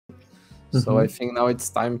So I think now it's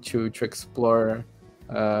time to explore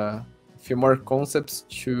a few more concepts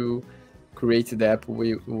to create the app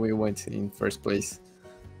we want in first place.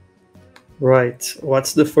 Right.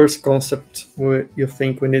 What's the first concept you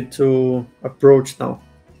think we need to approach now?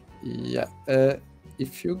 Yeah,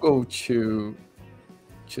 if you go to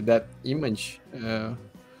that image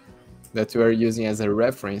that we are using as a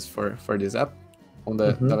reference for this app on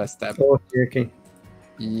the last tab. Oh, okay.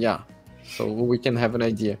 Yeah, so we can have an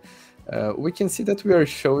idea. We can see that we are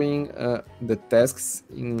showing the tasks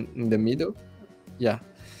in the middle. Yeah,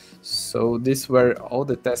 so this is where all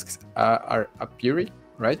the tasks are appearing,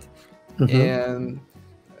 right? And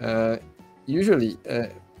usually,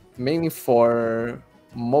 mainly for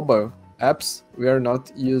mobile apps, we are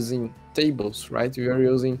not using tables, right? We are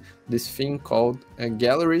using this thing called a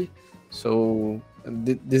gallery. So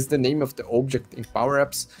this is the name of the object in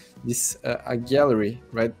powerapps. This a gallery,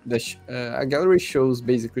 right? A gallery shows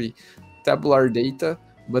basically tabular data,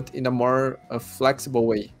 but in a more flexible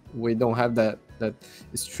way. We don't have that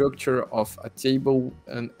structure of a table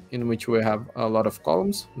and in which we have a lot of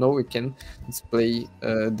columns. No, we can display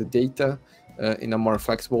the data in a more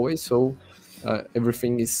flexible way. So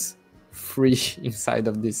everything is free inside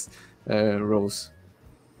of these rows.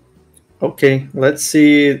 Okay, let's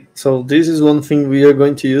see. So this is one thing we are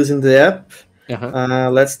going to use in the app.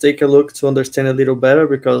 Let's take a look to understand a little better,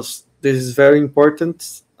 because this is very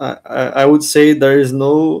important. I would say there is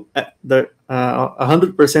no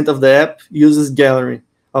 100% of the app uses gallery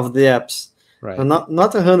of the apps. Right. Not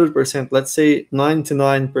 100%. Let's say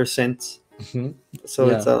 99%. So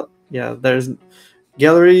it's there's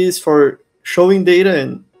galleries for showing data,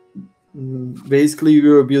 and basically we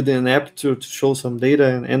are building an app to show some data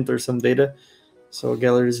and enter some data. So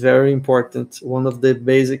gallery is very important, one of the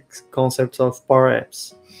basic concepts of Power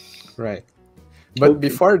Apps. Right. But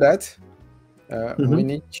before that, we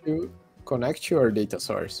need to connect to our data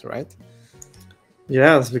source, right?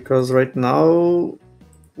 Yes, because right now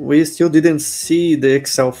we still didn't see the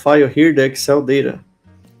Excel file here, the Excel data.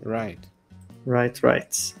 Right.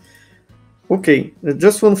 Okay,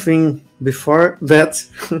 just one thing before that.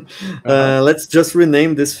 Let's just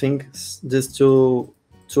rename this thing, these two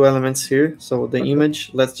elements here. So the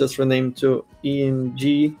image, let's just rename to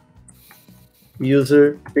EMG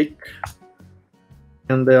user pic,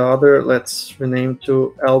 and the other let's rename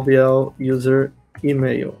to LBL user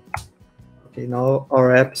email. Okay, now our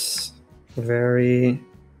apps very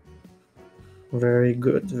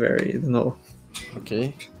good,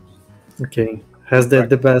 Okay. Has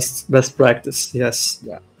the best practice. Yes.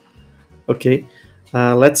 Yeah. Okay,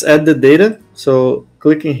 let's add the data. So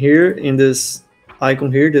clicking here in this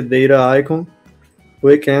icon here, the data icon,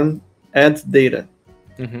 we can add data.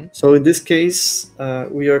 So in this case,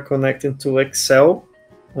 we are connecting to Excel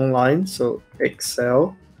online. So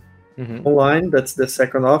Excel online, that's the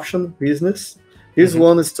second option, business. This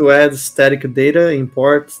one is to add static data,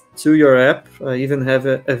 import to your app. I even have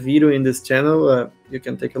a video in this channel. You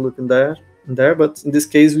can take a look in there. But in this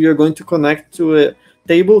case, we are going to connect to a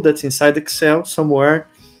table that's inside Excel somewhere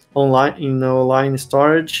online in online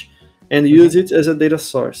storage, and use it as a data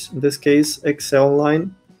source. In this case, Excel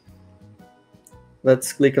Online.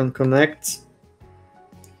 Let's click on connect,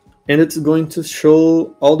 and it's going to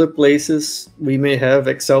show all the places we may have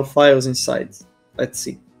Excel files inside. Let's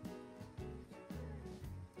see.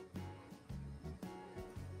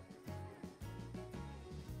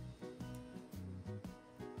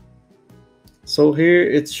 So here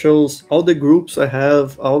it shows all the groups I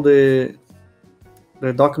have, all the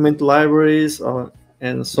document libraries,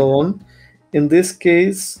 and so on. In this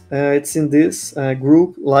case, it's in this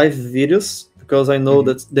group live videos, because I know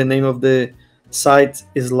that the name of the site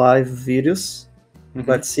is live videos.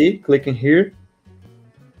 Let's see, clicking here.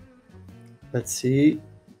 Let's see.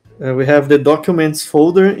 We have the documents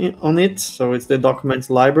folder on it, so it's the documents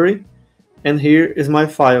library. And here is my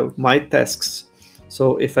file, my tasks.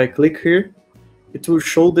 So if I click here, it will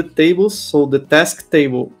show the tables. So the task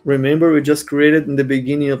table, remember we just created in the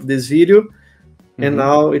beginning of this video, and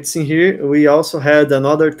now it's in here. We also had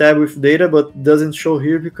another tab with data, but doesn't show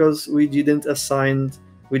here because we didn't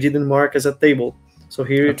mark as a table. So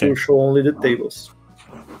here it will show only the tables.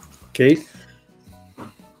 Okay.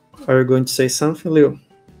 Are you going to say something, Leo?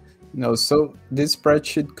 No, so this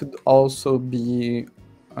spreadsheet could also be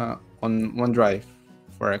on OneDrive,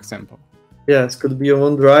 for example. Yes, could be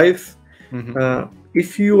on OneDrive.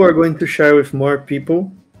 If you are going to share with more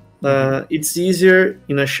people, it's easier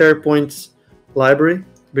in a SharePoint library,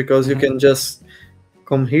 because you can just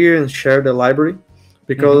come here and share the library,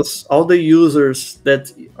 because all the users that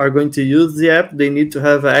are going to use the app, they need to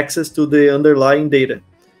have access to the underlying data.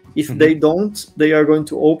 If they don't, they are going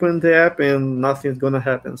to open the app and nothing's going to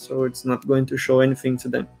happen. So it's not going to show anything to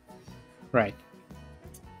them. Right.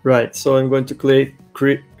 Right. So I'm going to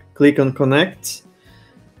click on connect.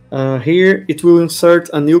 Here it will insert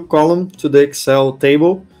a new column to the Excel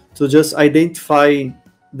table to just identify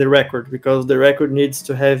the record, because the record needs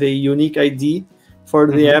to have a unique ID for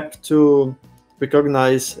the app to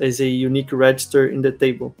recognize as a unique register in the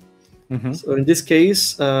table. So in this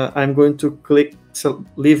case, I'm going to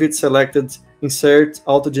leave it selected, insert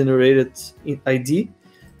auto-generated ID.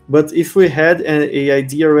 But if we had an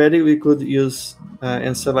ID already, we could use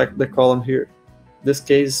and select the column here. In this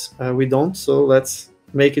case, we don't, so let's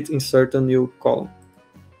make it insert a new column.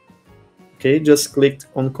 Okay, just click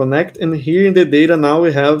on connect, and here in the data now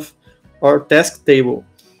we have our task table.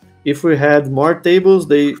 If we had more tables,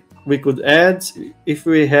 we could add. If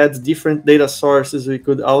we had different data sources, we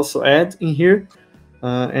could also add in here,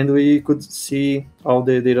 and we could see all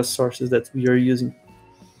the data sources that we are using.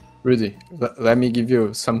 Rudy, let me give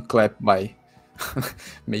you some clap by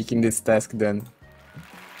making this task done.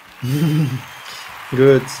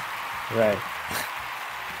 Good. Right.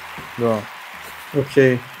 Go on.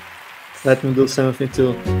 Okay. Let me do something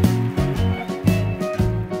too.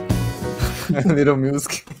 Little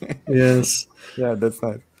music. Yes. Yeah, that's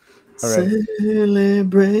nice. All right.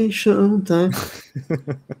 Celebration time.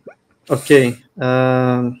 Okay.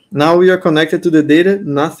 Now we are connected to the data.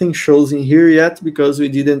 Nothing shows in here yet because we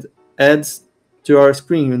didn't add to our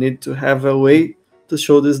screen. You need to have a way to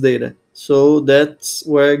show this data. So that's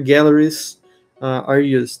where galleries are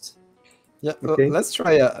used. Yeah, okay. Let's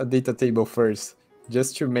try a data table first,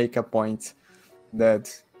 just to make a point that,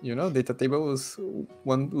 data tables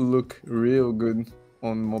won't look real good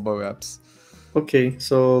on mobile apps. Okay,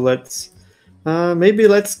 so maybe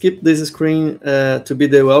let's skip this screen to be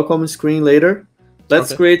the welcome screen later.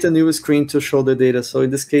 Let's create a new screen to show the data. So in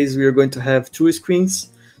this case, we are going to have two screens.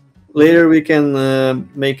 Later, we can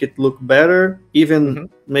make it look better, even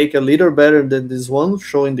make a little better than this one,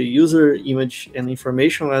 showing the user image and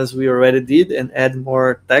information as we already did, and add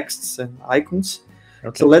more texts and icons.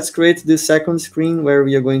 Okay. So let's create this second screen where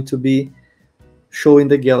we are going to be showing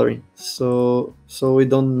the gallery. So we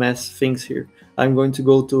don't mess things here. I'm going to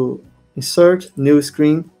go to Insert, New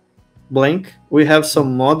Screen, Blank. We have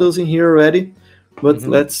some models in here already, but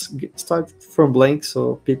let's start from blank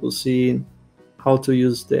so people see how to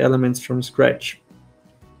use the elements from scratch.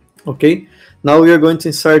 Okay, now we are going to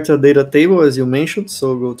insert a data table as you mentioned.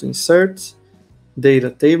 So go to Insert, Data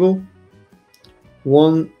Table.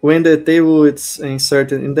 When the table is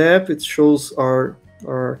inserted in the app, it shows our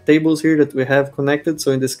tables here that we have connected.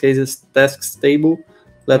 So in this case, it's tasks table.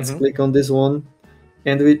 Let's click on this one,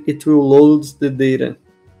 and it will load the data.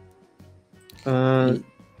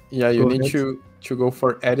 Yeah, you need to go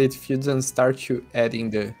for edit fields and start to adding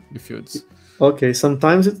the fields. Okay,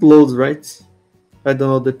 sometimes it loads, right? I don't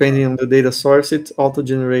know, depending on the data source, it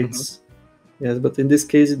auto-generates. Yes, but in this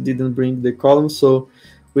case, it didn't bring the column. So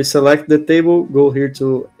we select the table, go here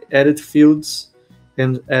to edit fields,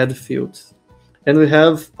 and add fields. And we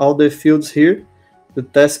have all the fields here: the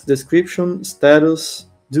task description, status,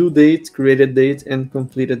 due date, created date, and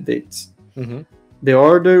completed dates. The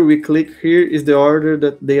order we click here is the order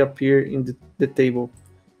that they appear in the table.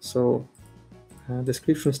 So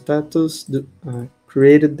description, status,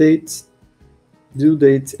 created dates, due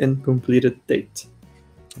date, and completed date.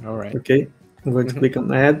 All right. Okay, I'm going to click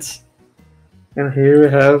on add, and here we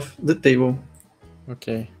have the table.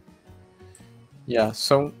 Okay. Yeah,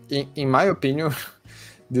 so in my opinion,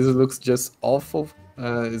 this looks just awful.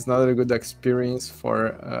 It's not a good experience for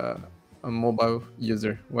a mobile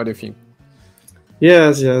user. What do you think?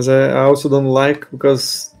 Yes, I also don't like,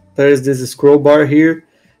 because there is this scroll bar here.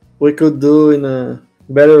 We could do in a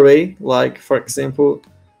better way, like for example,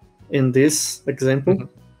 in this example.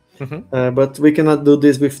 But we cannot do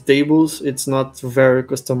this with tables. It's not very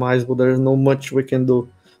customizable. There is no much we can do.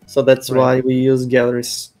 So that's why we use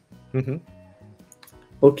galleries.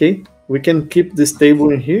 Okay, we can keep this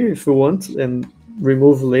table in here if we want and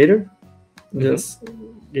remove later. Just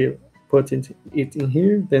put it in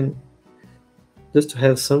here, then just to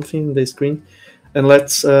have something in the screen. And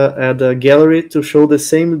let's add a gallery to show the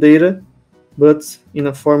same data, but in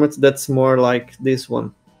a format that's more like this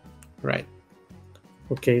one. Right.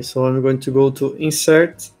 Okay, so I'm going to go to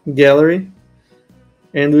Insert, Gallery,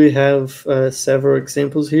 and we have several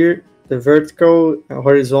examples here: the vertical,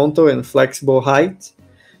 horizontal, and flexible height.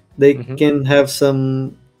 They can have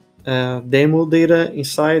some demo data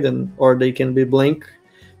inside, or they can be blank.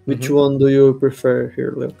 Which one do you prefer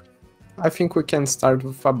here, Leo? I think we can start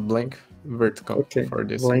with a blank vertical for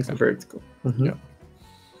this blank example. vertical. Yeah.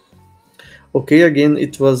 Okay, again,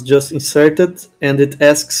 it was just inserted and it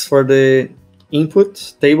asks for the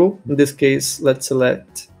input table. In this case, let's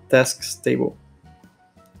select tasks table.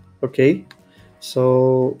 Okay,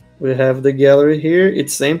 so we have the gallery here.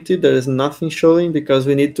 It's empty. There is nothing showing because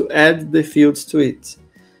we need to add the fields to it.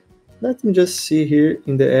 Let me just see here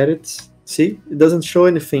in the edits. See, it doesn't show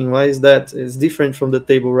anything. Why is that? It's different from the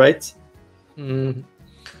table, right? Mm.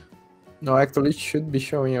 No, actually, it should be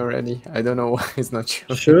showing already. I don't know why it's not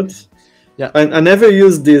showing. Should? Yeah. I never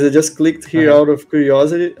used this. I just clicked here out of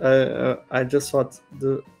curiosity. I just thought,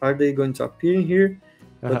 are they going to appear in here?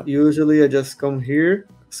 But usually I just come here,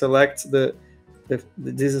 select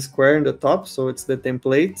this square in the top, so it's the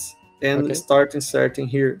template, and start inserting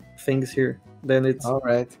here things here. Then it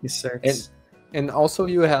inserts. And also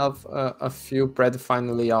you have a few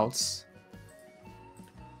predefined layouts.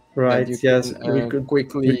 Right. Yes. We could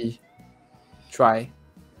quickly try.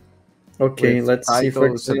 Okay. Let's see. For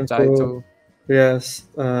example, subtitle. Yes.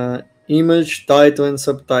 Image, title, and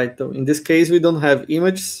subtitle. In this case, we don't have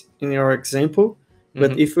images in our example.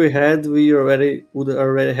 But if we had, we would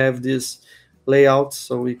already have this layout,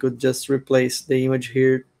 so we could just replace the image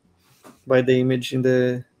here by the image in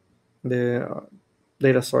the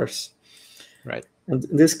data source. Right. And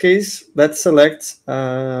in this case, let's select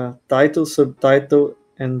title, subtitle,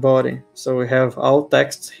 and body. So we have all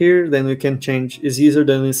texts here. Then we can change. It's easier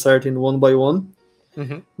than inserting one by one.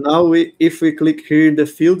 Now, if we click here, the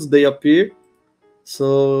fields they appear.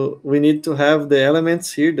 So we need to have the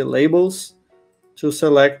elements here, the labels, to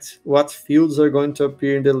select what fields are going to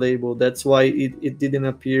appear in the label. That's why it didn't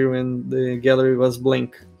appear when the gallery was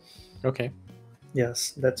blank. Okay.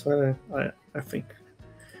 Yes, that's what I think.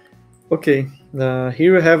 Okay,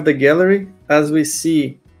 here we have the gallery. As we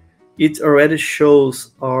see, it already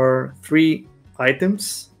shows our 3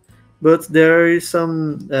 items, but there is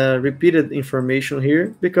some repeated information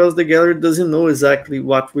here because the gallery doesn't know exactly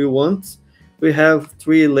what we want. We have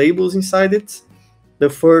 3 labels inside it. The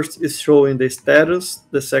first is showing the status,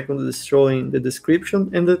 the second is showing the description,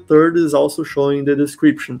 and the third is also showing the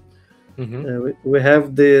description. We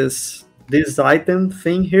have this item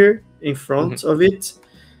thing here in front of it.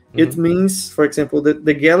 It means, for example, that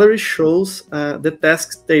the gallery shows the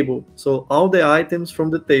tasks table, so all the items from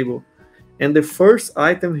the table. And the first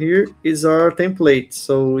item here is our template.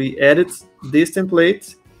 So we edit this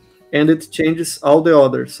template, and it changes all the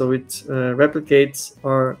others. So it replicates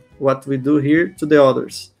what we do here to the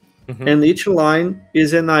others. And each line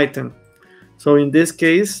is an item. So in this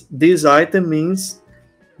case, this item means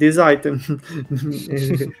this item.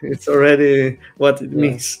 It's already what it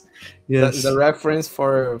means. Yes. The reference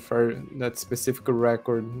for that specific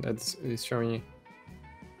record that's showing.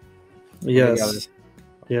 Yes.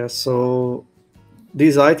 Yes. So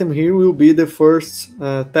this item here will be the first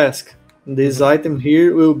task. This item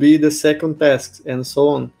here will be the second task, and so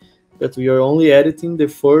on. But we are only editing the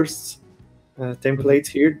first template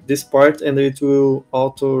here, this part, and it will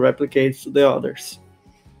auto replicate to the others.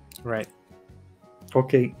 Right.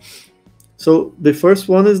 Okay. So the first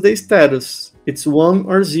one is the status. It's 1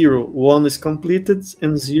 or 0. 1 is completed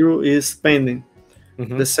and 0 is pending.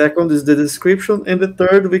 The second is the description, and the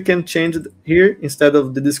third we can change it here. Instead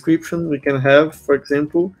of the description, we can have, for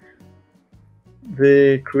example,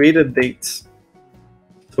 the created date.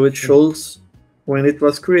 So it shows when it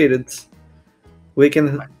was created. We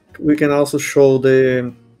can also show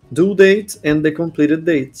the due date and the completed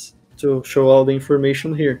date to show all the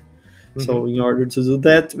information here. So in order to do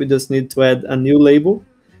that, we just need to add a new label.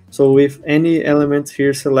 So with any element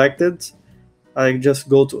here selected, I just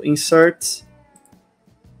go to insert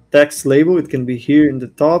text label. It can be here in the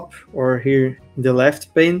top or here in the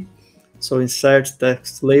left pane. So insert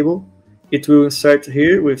text label. It will insert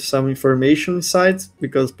here with some information inside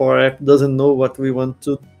because Power App doesn't know what we want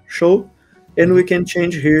to show. And we can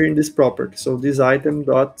change here in this property. So this item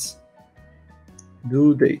dot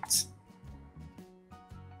due date.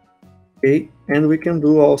 Okay, and we can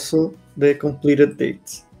do also the completed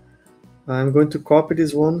date. I'm going to copy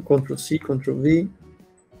this one, Ctrl C, Ctrl V,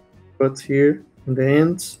 put here in the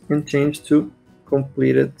end and change to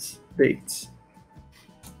completed dates.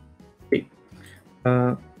 Okay.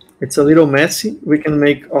 It's a little messy. We can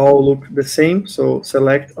make all look the same. So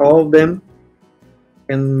select all of them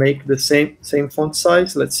and make the same font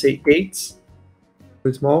size. Let's say 8,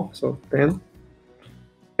 too small, so 10.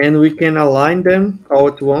 And we can align them all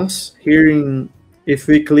at once. Here, if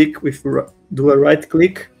we do a right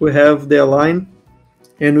click, we have the align,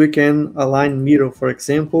 and we can align middle, for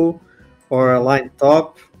example, or align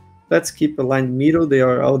top. Let's keep align middle. They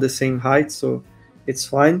are all the same height, so it's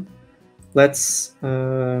fine. Let's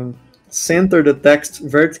center the text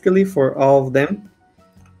vertically for all of them.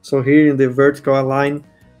 So here in the vertical align,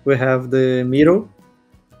 we have the middle.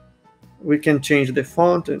 We can change the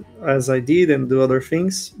font as I did and do other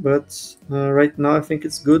things, but right now I think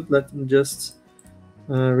it's good. Let me just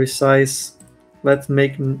resize. Let's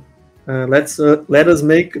make let us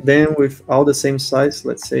make them with all the same size.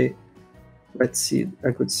 Let's see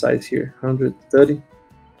a good size here, 130.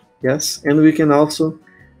 Yes, and we can also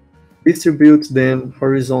distribute them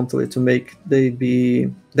horizontally to make them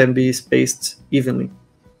be spaced evenly.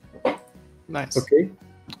 Nice. Okay.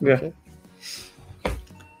 Yeah. Okay.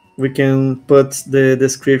 We can put the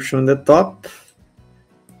description on the top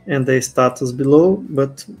and the status below,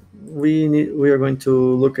 but we are going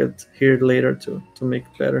to look at here later to make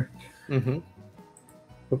it better. Mm-hmm.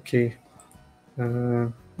 Okay.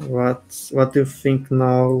 What do you think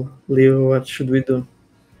now, Leo? What should we do?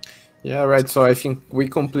 Yeah, right. So I think we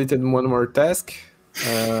completed one more task.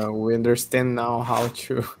 We understand now how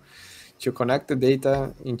to connect the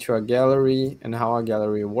data into a gallery and how a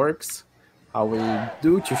gallery works, how we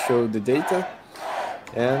do to show the data.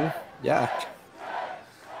 And yeah,